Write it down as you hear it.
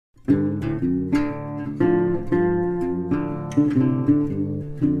Hello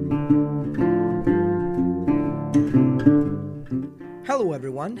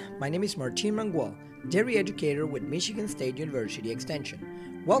everyone, my name is Martin Mangual, dairy educator with Michigan State University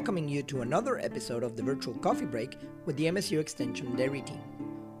Extension, welcoming you to another episode of the Virtual Coffee Break with the MSU Extension Dairy Team.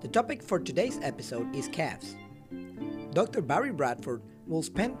 The topic for today's episode is calves. Dr. Barry Bradford will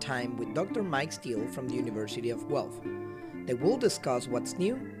spend time with Dr. Mike Steele from the University of Guelph. They will discuss what's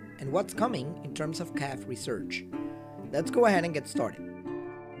new and what's coming in terms of calf research. Let's go ahead and get started.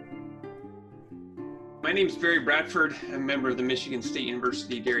 My name is Barry Bradford. I'm a member of the Michigan State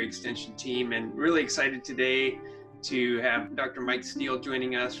University Dairy Extension team, and really excited today to have Dr. Mike Steele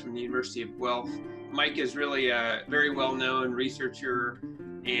joining us from the University of Guelph. Mike is really a very well-known researcher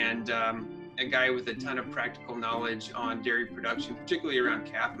and a guy with a ton of practical knowledge on dairy production, particularly around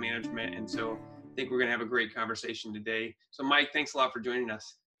calf management. And so I think we're going to have a great conversation today. So Mike, thanks a lot for joining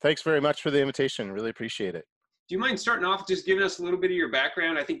us. Thanks very much for the invitation. Really appreciate it. Do you mind starting off just giving us a little bit of your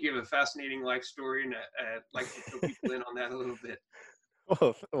background? I think you have a fascinating life story, and I'd like to fill people in on that a little bit.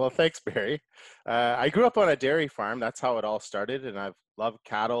 Well, thanks, Barry. I grew up on a dairy farm. That's how it all started, and I've loved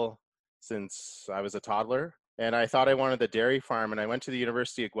cattle since I was a toddler. And I thought I wanted a dairy farm, and I went to the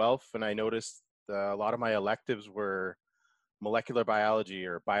University of Guelph, and I noticed a lot of my electives were molecular biology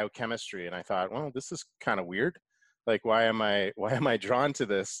or biochemistry, and I thought, well, this is kind of weird. Like, why am I drawn to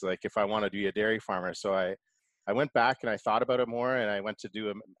this? Like, if I want to be a dairy farmer, so I went back and I thought about it more, and I went to do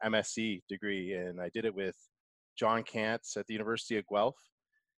an MSc degree, and I did it with John Kantz at the University of Guelph.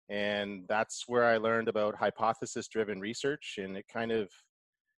 And that's where I learned about hypothesis-driven research, and it kind of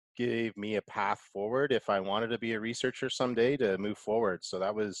gave me a path forward if I wanted to be a researcher someday to move forward. So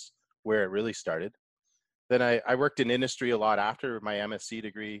that was where it really started. Then I worked in industry a lot after my MSc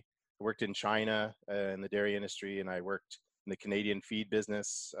degree. I worked in China in the dairy industry, and I worked in the Canadian feed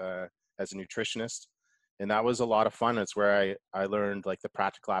business as a nutritionist. And that was a lot of fun. It's where I learned like the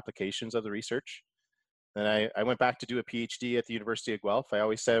practical applications of the research. And I went back to do a PhD at the University of Guelph. I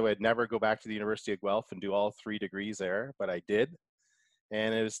always said I would never go back to the University of Guelph and do all 3 degrees there, but I did.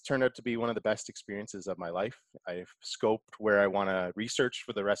 And it has turned out to be one of the best experiences of my life. I've scoped where I want to research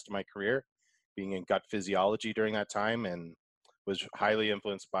for the rest of my career, being in gut physiology during that time, and was highly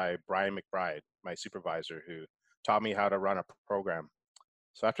influenced by Brian McBride, my supervisor, who taught me how to run a program.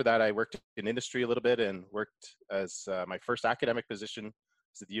 So after that, I worked in industry a little bit and worked as my first academic position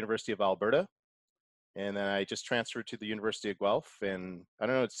was at the University of Alberta. And then I just transferred to the University of Guelph. And I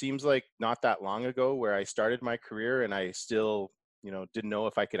don't know, it seems like not that long ago where I started my career, and I still, didn't know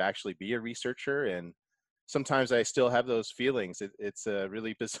if I could actually be a researcher. And sometimes I still have those feelings. It's a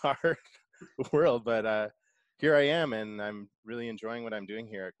really bizarre world, but here I am, and I'm really enjoying what I'm doing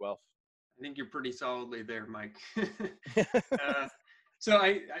here at Guelph. I think you're pretty solidly there, Mike. So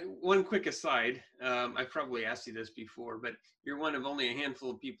one quick aside, I've probably asked you this before, but you're one of only a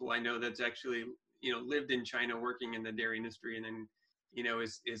handful of people I know that's actually, lived in China working in the dairy industry, and then,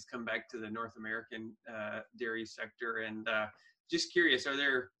 is come back to the North American dairy sector. And just curious, are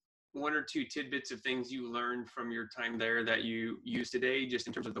there 1 or 2 tidbits of things you learned from your time there that you use today, just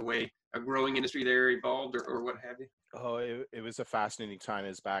in terms of the way a growing industry there evolved or what have you? Oh, it was a fascinating time. It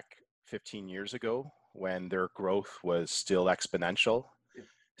was back 15 years ago when their growth was still exponential. Yeah.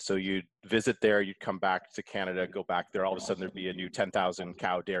 So you'd visit there, you'd come back to Canada, go back there, all of a sudden there'd be a new 10,000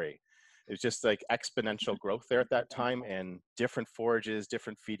 cow dairy. It was just like exponential growth there at that time, and different forages,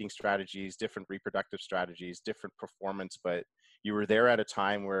 different feeding strategies, different reproductive strategies, different performance. But you were there at a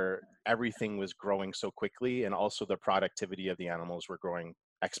time where everything was growing so quickly, and also the productivity of the animals were growing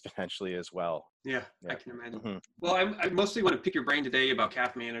exponentially as well. Yeah. I can imagine. Mm-hmm. Well, I mostly want to pick your brain today about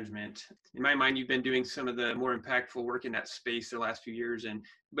calf management. In my mind, you've been doing some of the more impactful work in that space the last few years.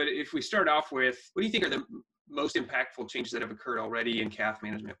 But if we start off with, what do you think are the most impactful changes that have occurred already in calf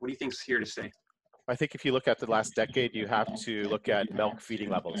management? What do you think is here to stay? I think if you look at the last decade, you have to look at milk feeding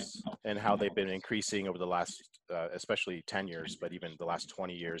levels and how they've been increasing over the last, especially 10 years, but even the last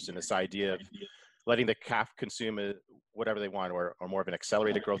 20 years. And this idea of letting the calf consume whatever they want, or more of an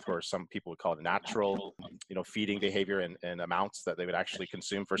accelerated growth, or some people would call it natural, feeding behavior and amounts that they would actually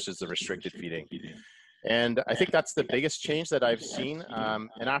consume versus the restricted feeding. And I think that's the biggest change that I've seen.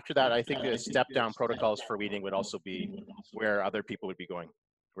 And after that, I think the step-down protocols for weaning would also be where other people would be going,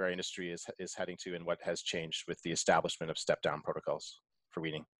 where industry is heading to, and what has changed with the establishment of step-down protocols for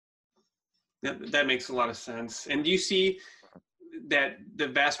weaning. That makes a lot of sense. And do you see that the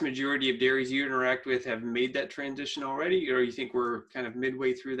vast majority of dairies you interact with have made that transition already, or you think we're kind of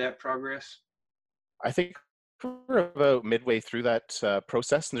midway through that progress? I think we're about midway through that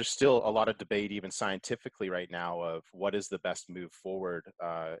process, and there's still a lot of debate, even scientifically, right now, of what is the best move forward.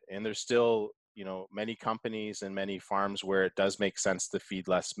 And there's still, many companies and many farms where it does make sense to feed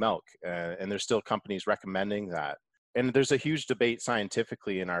less milk, and there's still companies recommending that. And there's a huge debate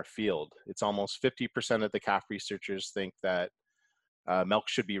scientifically in our field. It's almost 50% of the calf researchers think that milk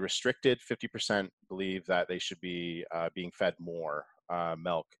should be restricted. 50% believe that they should be being fed more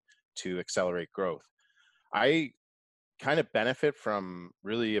milk to accelerate growth. I kind of benefit from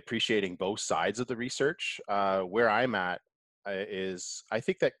really appreciating both sides of the research. Where I'm at is I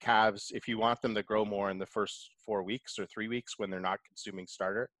think that calves, if you want them to grow more in the first 4 weeks or 3 weeks when they're not consuming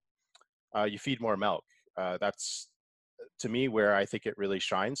starter, you feed more milk. That's, to me, where I think it really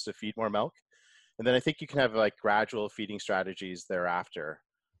shines, to feed more milk. And then I think you can have like gradual feeding strategies thereafter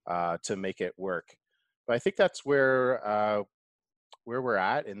to make it work. But I think that's where we're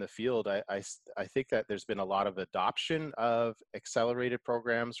at in the field. I think that there's been a lot of adoption of accelerated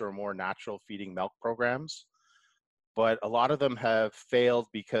programs or more natural feeding milk programs, but a lot of them have failed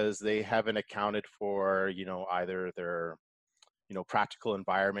because they haven't accounted for, either their, practical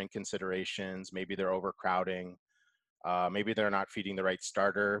environment considerations. Maybe they're overcrowding. Maybe they're not feeding the right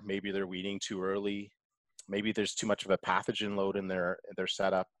starter. Maybe they're weaning too early. Maybe there's too much of a pathogen load in their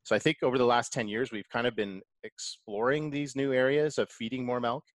setup. So I think over the last 10 years, we've kind of been exploring these new areas of feeding more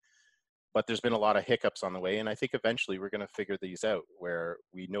milk, but there's been a lot of hiccups on the way. And I think eventually we're going to figure these out, where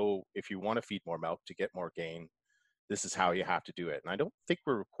we know if you want to feed more milk to get more gain, this is how you have to do it. And I don't think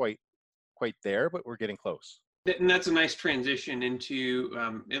we're quite there, but we're getting close. And that's a nice transition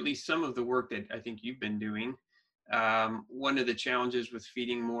into at least some of the work that I think you've been doing. One of the challenges with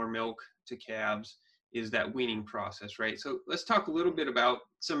feeding more milk to calves is that weaning process, right? So let's talk a little bit about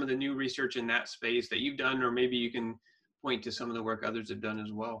some of the new research in that space that you've done, or maybe you can point to some of the work others have done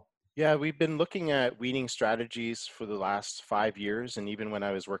as well. Yeah, we've been looking at weaning strategies for the last 5 years. And even when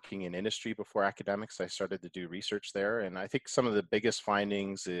I was working in industry before academics, I started to do research there. And I think some of the biggest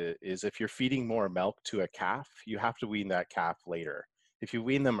findings is if you're feeding more milk to a calf, you have to wean that calf later. If you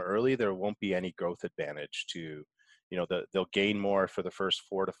wean them early, there won't be any growth advantage to, they'll gain more for the first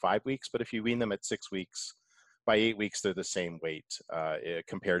 4 to 5 weeks. But if you wean them at 6 weeks, by 8 weeks, they're the same weight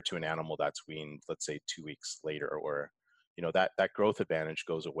compared to an animal that's weaned, let's say 2 weeks later, or that growth advantage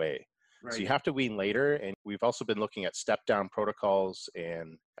goes away. Right. So you have to wean later. And we've also been looking at step down protocols,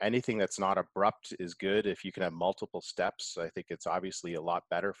 and anything that's not abrupt is good. If you can have multiple steps, I think it's obviously a lot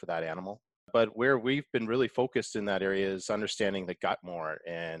better for that animal. But where we've been really focused in that area is understanding the gut more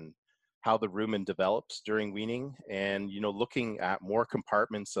and how the rumen develops during weaning, and looking at more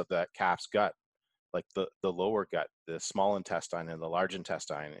compartments of that calf's gut, like the lower gut, the small intestine and the large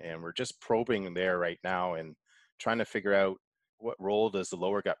intestine. And we're just probing there right now and trying to figure out what role does the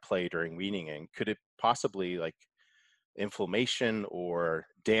lower gut play during weaning, and could it possibly, like, inflammation or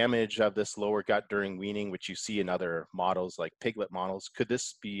damage of this lower gut during weaning, which you see in other models like piglet models, could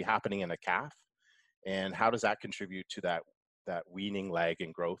this be happening in a calf? And how does that contribute to that weaning lag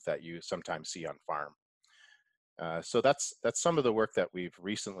and growth that you sometimes see on farm? So that's some of the work that we've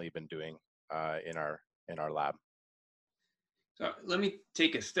recently been doing in our lab. So let me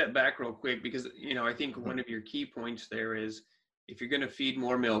take a step back real quick, because I think one of your key points there is, if you're going to feed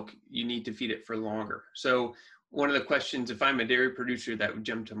more milk, you need to feed it for longer. So one of the questions, if I'm a dairy producer, that would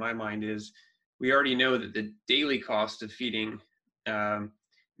jump to my mind is, we already know that the daily cost of feeding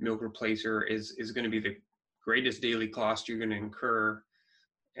milk replacer is going to be the greatest daily cost you're going to incur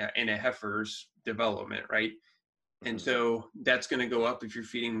in a heifer's development, right? And so that's going to go up if you're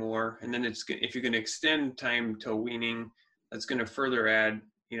feeding more. And then if you're going to extend time till weaning, that's going to further add,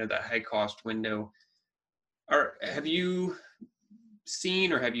 that high cost window. Have you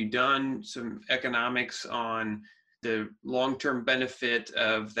seen, or have you done some economics on the long-term benefit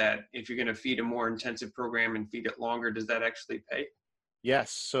of that? If you're going to feed a more intensive program and feed it longer, does that actually pay?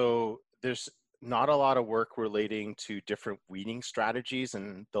 Yes. So there's not a lot of work relating to different weaning strategies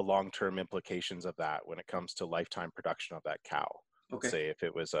and the long-term implications of that when it comes to lifetime production of that cow. Okay. Let's say if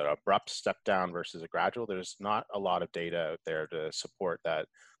it was an abrupt step down versus a gradual, there's not a lot of data out there to support that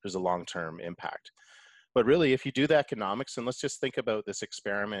there's a long-term impact. But really, if you do the economics, and let's just think about this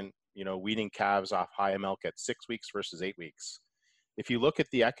experiment, weaning calves off high milk at 6 weeks versus 8 weeks. If you look at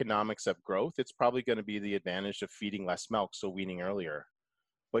the economics of growth, it's probably going to be the advantage of feeding less milk, so weaning earlier.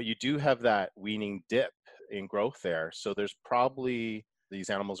 But you do have that weaning dip in growth there. So there's probably, these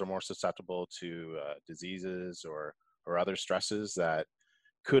animals are more susceptible to diseases or other stresses that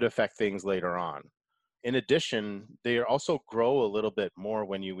could affect things later on. in addition, they also grow a little bit more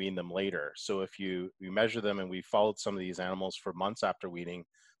when you wean them later. So if you measure them, and we followed some of these animals for months after weaning,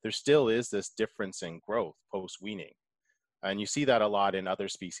 there still is this difference in growth post-weaning. And you see that a lot in other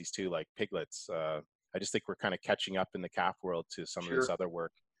species too, like piglets. I just think we're kind of catching up in the calf world to some of this Sure. other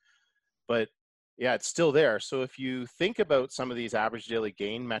work. But yeah, it's still there. So if you think about some of these average daily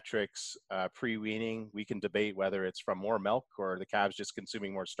gain metrics pre-weaning, we can debate whether it's from more milk or the calves just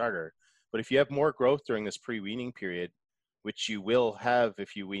consuming more starter. But if you have more growth during this pre-weaning period, which you will have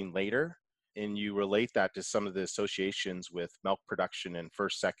if you wean later, and you relate that to some of the associations with milk production and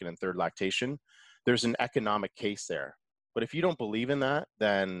first, second, and third lactation, there's an economic case there. But if you don't believe in that,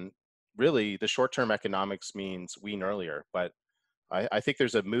 then really the short-term economics means wean earlier. But I think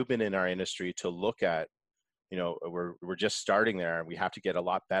there's a movement in our industry to look at, we're just starting there, and we have to get a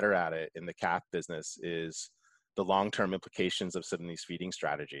lot better at it in the calf business, is the long-term implications of some of these feeding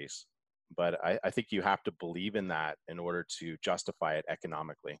strategies. But I think you have to believe in that in order to justify it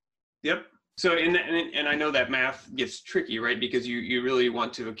economically. Yep. So, and I know that math gets tricky, right? Because you really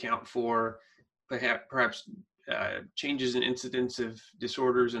want to account for perhaps changes in incidence of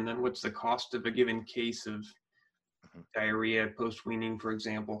disorders, and then what's the cost of a given case of diarrhea post-weaning, for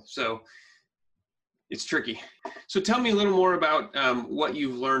example. So it's tricky. So tell me a little more about what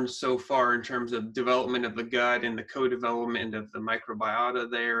you've learned so far in terms of development of the gut and the co-development of the microbiota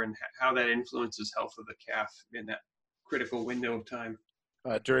there, and how that influences health of the calf in that critical window of time.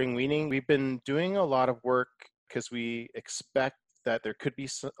 During weaning, we've been doing a lot of work because we expect that there could be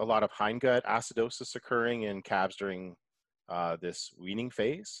a lot of hindgut acidosis occurring in calves during this weaning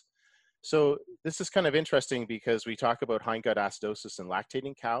phase. So this is kind of interesting because we talk about hindgut acidosis in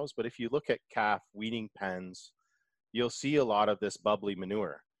lactating cows, but if you look at calf weaning pens, you'll see a lot of this bubbly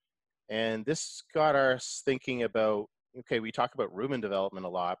manure. And this got us thinking about, okay, we talk about rumen development a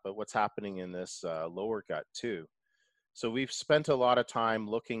lot, but what's happening in this lower gut too? So we've spent a lot of time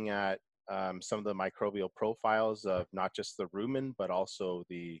looking at some of the microbial profiles of not just the rumen, but also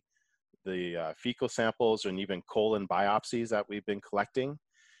the fecal samples and even colon biopsies that we've been collecting.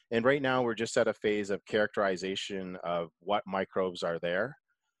 And right now we're just at a phase of characterization of what microbes are there.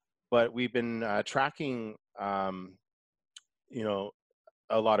 But we've been tracking, a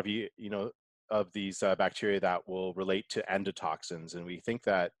lot of, of these bacteria that will relate to endotoxins. And we think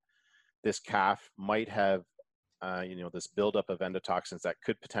that this calf might have, this buildup of endotoxins that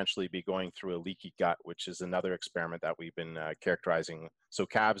could potentially be going through a leaky gut, which is another experiment that we've been characterizing. So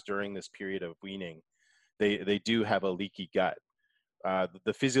calves during this period of weaning, they do have a leaky gut.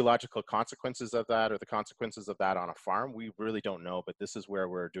 The physiological consequences of that, or the consequences of that on a farm, we really don't know, but this is where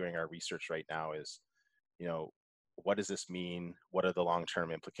we're doing our research right now is, what does this mean? What are the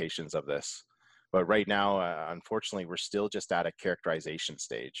long-term implications of this? But right now, unfortunately, we're still just at a characterization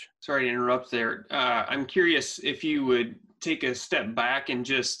stage. Sorry to interrupt there. I'm curious if you would take a step back and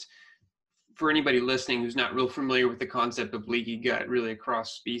just, for anybody listening who's not real familiar with the concept of leaky gut really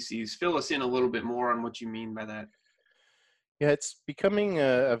across species, fill us in a little bit more on what you mean by that. Yeah, it's becoming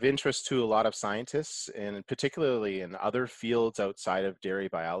of interest to a lot of scientists, and particularly in other fields outside of dairy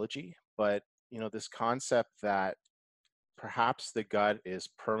biology. But, this concept that perhaps the gut is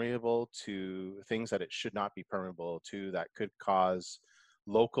permeable to things that it should not be permeable to, that could cause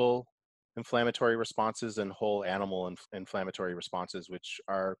local inflammatory responses and whole animal inflammatory responses, which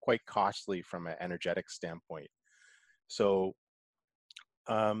are quite costly from an energetic standpoint. So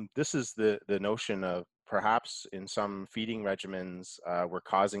this is the notion of perhaps in some feeding regimens, we're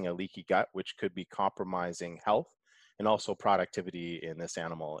causing a leaky gut, which could be compromising health and also productivity in this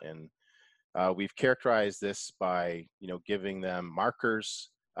animal. And we've characterized this by, giving them markers.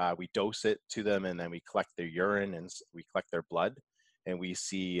 We dose it to them, and then we collect their urine and we collect their blood, and we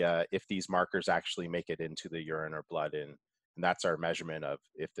see if these markers actually make it into the urine or blood, and that's our measurement of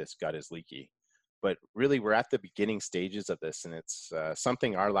if this gut is leaky. But really, we're at the beginning stages of this, and it's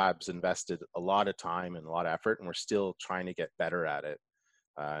something our lab's invested a lot of time and a lot of effort, and we're still trying to get better at it.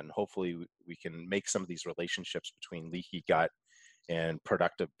 And hopefully we can make some of these relationships between leaky gut and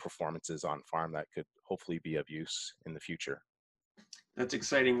productive performances on farm that could hopefully be of use in the future. That's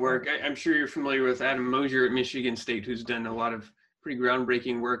exciting work. I'm sure you're familiar with Adam Mosier at Michigan State, who's done a lot of pretty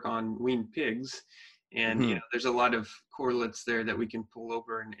groundbreaking work on weaned pigs. And there's a lot of correlates there that we can pull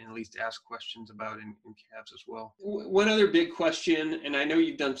over and at least ask questions about in calves as well. One other big question, and I know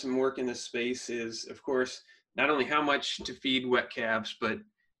you've done some work in this space, is, of course, not only how much to feed wet calves, but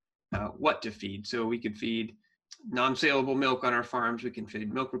what to feed. So we could feed non-saleable milk on our farms. We can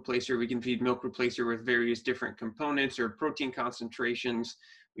feed milk replacer. We can feed milk replacer with various different components or protein concentrations.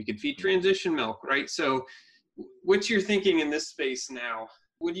 We could feed transition milk, right? So what's your thinking in this space now?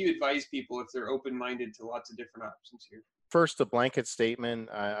 What do you advise people if they're open-minded to lots of different options here? First, a blanket statement.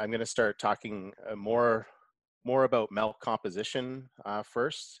 I'm going to start talking more about milk composition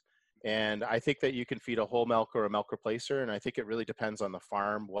first. And I think that you can feed a whole milk or a milk replacer, and I think it really depends on the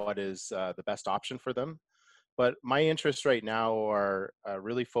farm what is the best option for them. But my interests right now are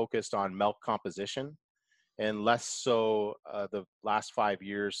really focused on milk composition, and less so the last 5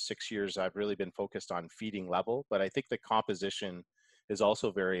 years, 6 years, I've really been focused on feeding level. But I think the composition is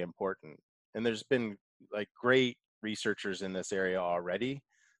also very important. And there's been like great researchers in this area already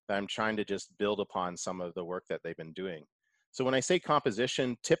that I'm trying to just build upon some of the work that they've been doing. So when I say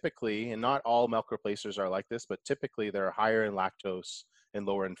composition, typically, and not all milk replacers are like this, but typically they're higher in lactose and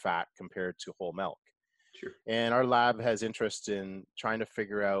lower in fat compared to whole milk. Sure. And our lab has interest in trying to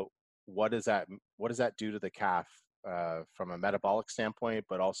figure out what does that do to the calf from a metabolic standpoint,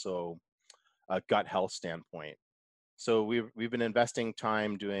 but also a gut health standpoint. So we've been investing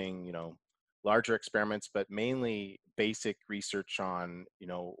time doing larger experiments, but mainly basic research on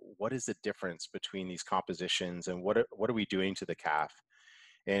what is the difference between these compositions and what are we doing to the calf,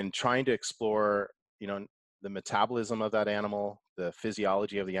 and trying to explore the metabolism of that animal, the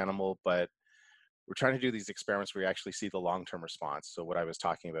physiology of the animal, but we're trying to do these experiments where we actually see the long-term response. So what I was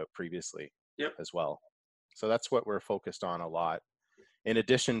talking about previously Yep. as well. So that's what we're focused on a lot, in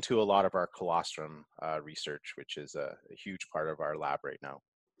addition to a lot of our colostrum research, which is a huge part of our lab right now.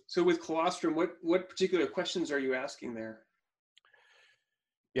 So with colostrum, what particular questions are you asking there?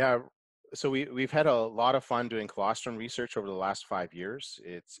 Yeah, so we've had a lot of fun doing colostrum research over the last 5 years.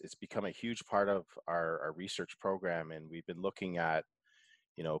 It's become a huge part of our research program, and we've been looking at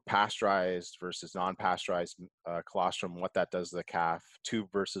pasteurized versus non-pasteurized colostrum, what that does to the calf, tube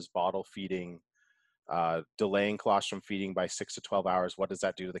versus bottle feeding, delaying colostrum feeding by 6 to 12 hours. What does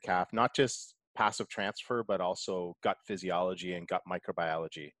that do to the calf? Not just passive transfer, but also gut physiology and gut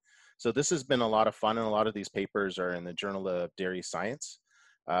microbiology. So this has been a lot of fun, and a lot of these papers are in the Journal of Dairy Science.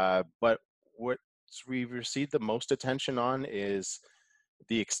 But what we've received the most attention on is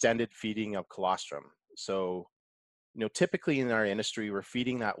the extended feeding of colostrum. So typically in our industry, we're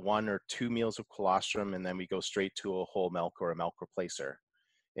feeding that 1 or 2 meals of colostrum, and then we go straight to a whole milk or a milk replacer.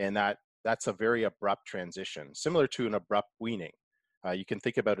 And that's a very abrupt transition, similar to an abrupt weaning. You can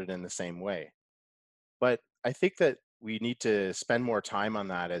think about it in the same way. But I think that we need to spend more time on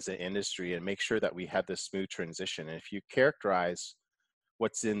that as an industry and make sure that we have this smooth transition. And if you characterize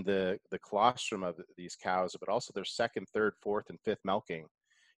what's in the colostrum of these cows, but also their second, third, fourth, and fifth milking,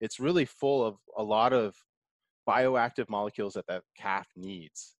 it's really full of a lot of bioactive molecules that calf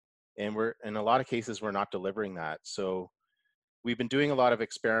needs. And we're, in a lot of cases, we're not delivering that. So we've been doing a lot of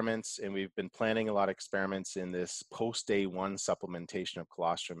experiments, and we've been planning a lot of experiments in this post day 1 supplementation of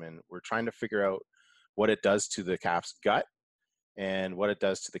colostrum. And we're trying to figure out what it does to the calf's gut and what it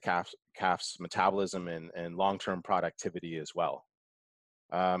does to the calf's metabolism and long-term productivity as well.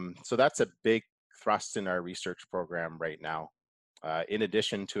 So that's a big thrust in our research program right now, in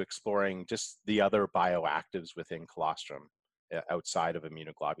addition to exploring just the other bioactives within colostrum outside of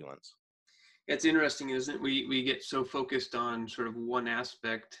immunoglobulins. It's interesting, isn't it? We get so focused on sort of one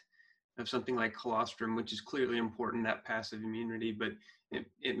aspect of something like colostrum, which is clearly important, that passive immunity, but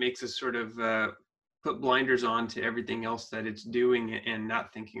it makes us sort of put blinders on to everything else that it's doing, and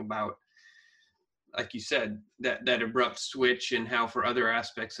not thinking about, like you said, that abrupt switch, and how for other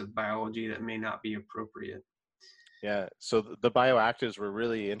aspects of biology that may not be appropriate. Yeah, so the bioactives we're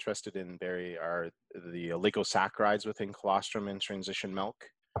really interested in, Barry, are the oligosaccharides within colostrum in transition milk.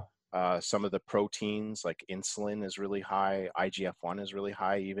 Some of the proteins like insulin is really high, IGF-1 is really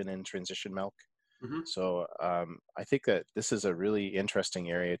high even in transition milk. Mm-hmm. So I think that this is a really interesting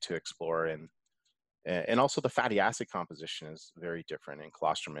area to explore, and also the fatty acid composition is very different in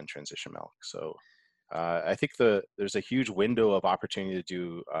colostrum and transition milk. So I think there's a huge window of opportunity to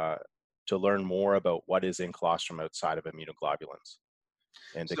do to learn more about what is in colostrum outside of immunoglobulins,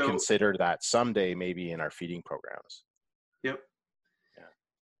 and to consider that someday maybe in our feeding programs. Yep.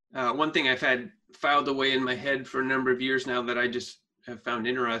 One thing I've had filed away in my head for a number of years now that I just have found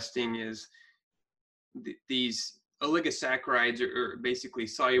interesting is these oligosaccharides, or basically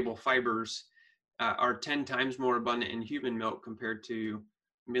soluble fibers, are 10 times more abundant in human milk compared to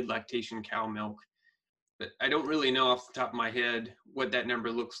mid-lactation cow milk. But I don't really know off the top of my head what that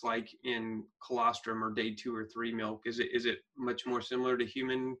number looks like in colostrum or day 2 or 3 milk. Is it much more similar to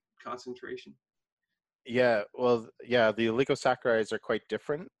human concentration? Yeah, well, yeah, the oligosaccharides are quite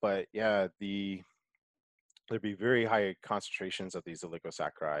different, but yeah, there'd be very high concentrations of these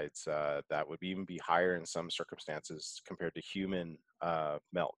oligosaccharides that would even be higher in some circumstances compared to human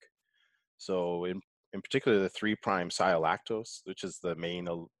milk. So in particular the 3' sialactose, which is the main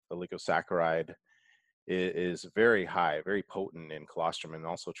oligosaccharide, is very high, very potent in colostrum and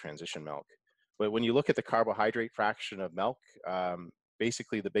also transition milk. But when you look at the carbohydrate fraction of milk,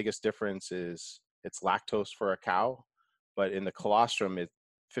 basically the biggest difference is it's lactose for a cow, but in the colostrum,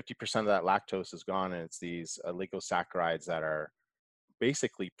 50% of that lactose is gone, and it's these oligosaccharides that are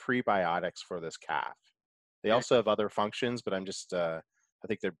basically prebiotics for this calf. They also have other functions, but I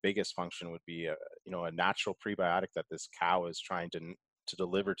think their biggest function would be a natural prebiotic that this cow is trying to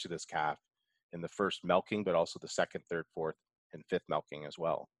deliver to this calf in the first milking, but also the second, third, fourth, and fifth milking as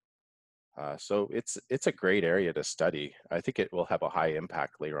well. So it's a great area to study. I think it will have a high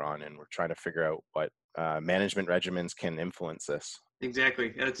impact later on, and we're trying to figure out what management regimens can influence this.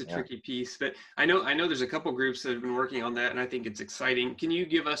 Exactly. That's a tricky piece, but I know there's a couple groups that have been working on that, and I think it's exciting. Can you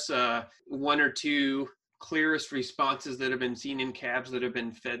give us one or two clearest responses that have been seen in calves that have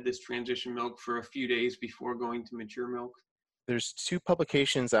been fed this transition milk for a few days before going to mature milk? There's 2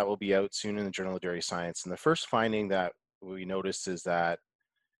 publications that will be out soon in the Journal of Dairy Science, and the first finding that we noticed is that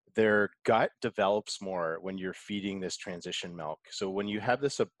their gut develops more when you're feeding this transition milk. So when you have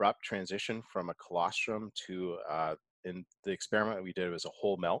this abrupt transition from a colostrum to in the experiment we did, it was a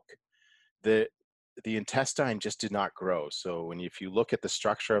whole milk, the intestine just did not grow. So if you look at the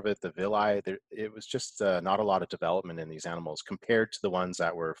structure of it, the villi, it was just not a lot of development in these animals compared to the ones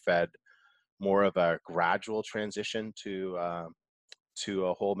that were fed more of a gradual transition to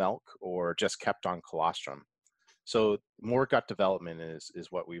a whole milk or just kept on colostrum. So more gut development is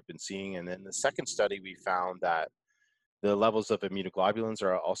what we've been seeing. And then the second study, we found that the levels of immunoglobulins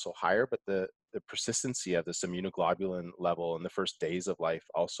are also higher, but the persistency of this immunoglobulin level in the first days of life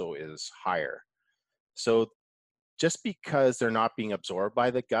also is higher. So just because they're not being absorbed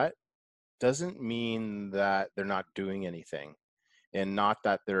by the gut doesn't mean that they're not doing anything, and not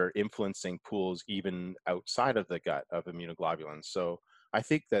that they're influencing pools even outside of the gut of immunoglobulins. So I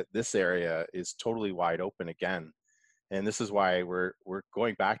think that this area is totally wide open again. And this is why we're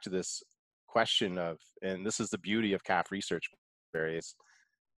going back to this question of, and this is the beauty of calf research, various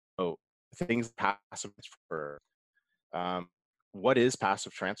things passive transfer. What is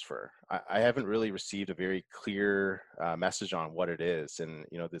passive transfer? I haven't really received a very clear message on what it is. And,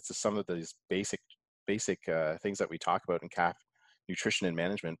 this is some of these basic things that we talk about in calf nutrition and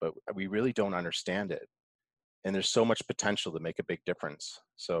management, but we really don't understand it. And there's so much potential to make a big difference.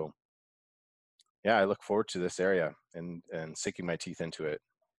 So yeah, I look forward to this area and sinking my teeth into it.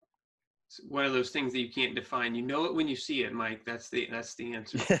 It's one of those things that you can't define. You know it when you see it, Mike. That's the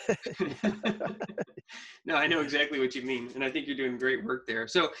answer. No, I know exactly what you mean, and I think you're doing great work there.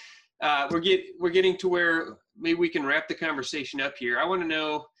 So we're getting to where maybe we can wrap the conversation up here. I want to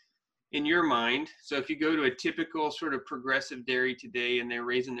know, in your mind, so if you go to a typical sort of progressive dairy today and they're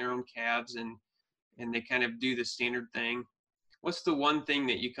raising their own calves and they kind of do the standard thing, what's the one thing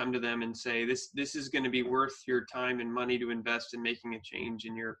that you come to them and say, this is going to be worth your time and money to invest in making a change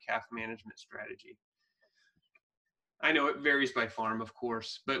in your calf management strategy? I know it varies by farm, of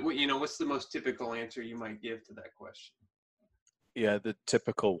course, but what's the most typical answer you might give to that question? Yeah, the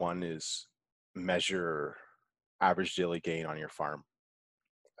typical one is measure average daily gain on your farm.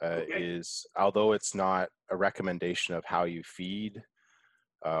 Is, although it's not a recommendation of how you feed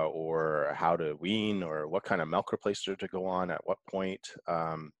or how to wean or what kind of milk replacer to go on at what point.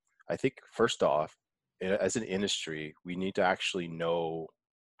 I think first off, as an industry, we need to actually know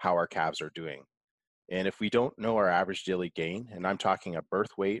how our calves are doing. And if we don't know our average daily gain, and I'm talking a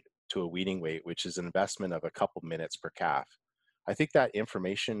birth weight to a weaning weight, which is an investment of a couple minutes per calf, I think that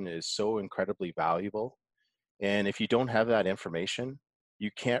information is so incredibly valuable. And if you don't have that information, you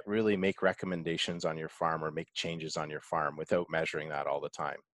can't really make recommendations on your farm or make changes on your farm without measuring that all the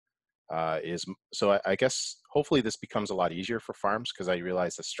time. So I guess hopefully this becomes a lot easier for farms, because I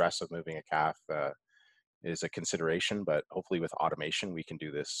realize the stress of moving a calf is a consideration, but hopefully with automation we can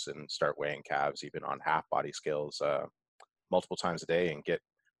do this and start weighing calves even on half body scales multiple times a day and get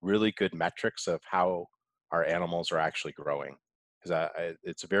really good metrics of how our animals are actually growing. Because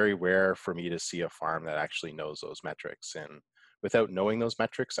it's very rare for me to see a farm that actually knows those metrics, and without knowing those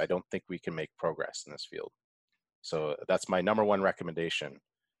metrics, I don't think we can make progress in this field. So that's my number one recommendation.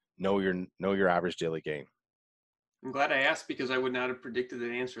 Know your average daily gain. I'm glad I asked, because I would not have predicted that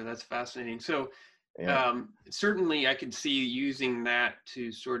answer. That's fascinating. So Yeah. certainly I could see using that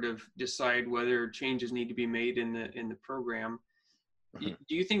to sort of decide whether changes need to be made in the program. Mm-hmm.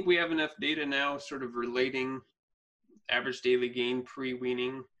 Do you think we have enough data now sort of relating average daily gain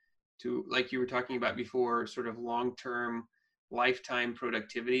pre-weaning to, like you were talking about before, sort of long-term lifetime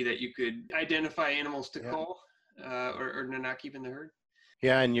productivity, that you could identify animals to cull or to not keep in the herd?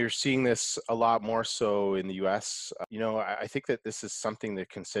 Yeah, and you're seeing this a lot more so in the US. I think that this is something to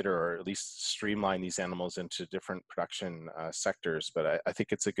consider, or at least streamline these animals into different production sectors. But I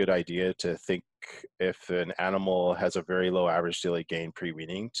think it's a good idea to think, if an animal has a very low average daily gain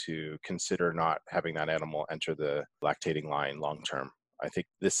pre-weaning, to consider not having that animal enter the lactating line long term. I think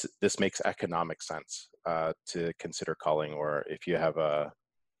this makes economic sense to consider culling, or if you have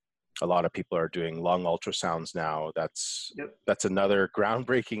a lot of people are doing lung ultrasounds now. That's another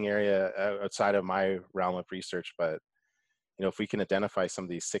groundbreaking area outside of my realm of research. But if we can identify some of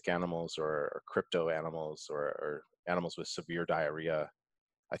these sick animals or crypto animals or animals with severe diarrhea,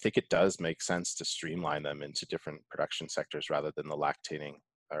 I think it does make sense to streamline them into different production sectors rather than the lactating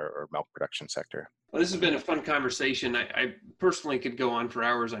or milk production sector. Well, this has been a fun conversation. I personally could go on for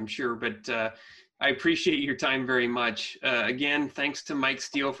hours, I'm sure, but I appreciate your time very much. Again, thanks to Mike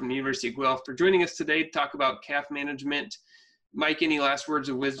Steele from the University of Guelph for joining us today to talk about calf management. Mike, any last words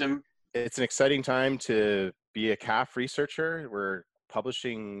of wisdom? It's an exciting time to be a calf researcher. We're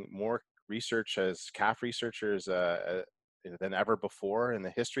publishing more research as calf researchers than ever before in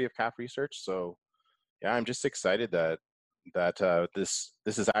the history of calf research. So yeah, I'm just excited that this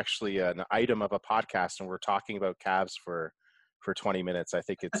is actually an item of a podcast, and we're talking about calves for 20 minutes. I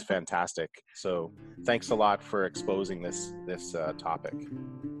think it's fantastic. So thanks a lot for exposing this topic.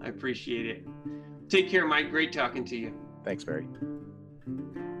 I appreciate it. Take care, Mike. Great talking to you. Thanks, Barry.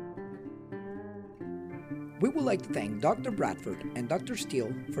 We would like to thank Dr. Bradford and Dr.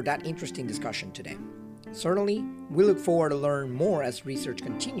 Steele for that interesting discussion today. Certainly, we look forward to learn more as research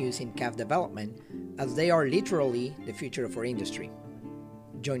continues in calf development, as they are literally the future of our industry.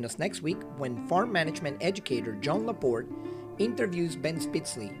 Join us next week when farm management educator John Laporte interviews Ben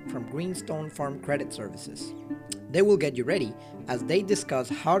Spitzley from Greenstone Farm Credit Services. They will get you ready as they discuss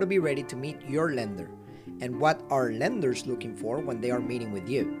how to be ready to meet your lender and what are lenders looking for when they are meeting with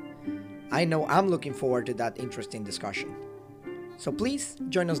you. I know I'm looking forward to that interesting discussion. So please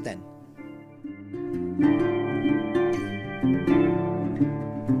join us then.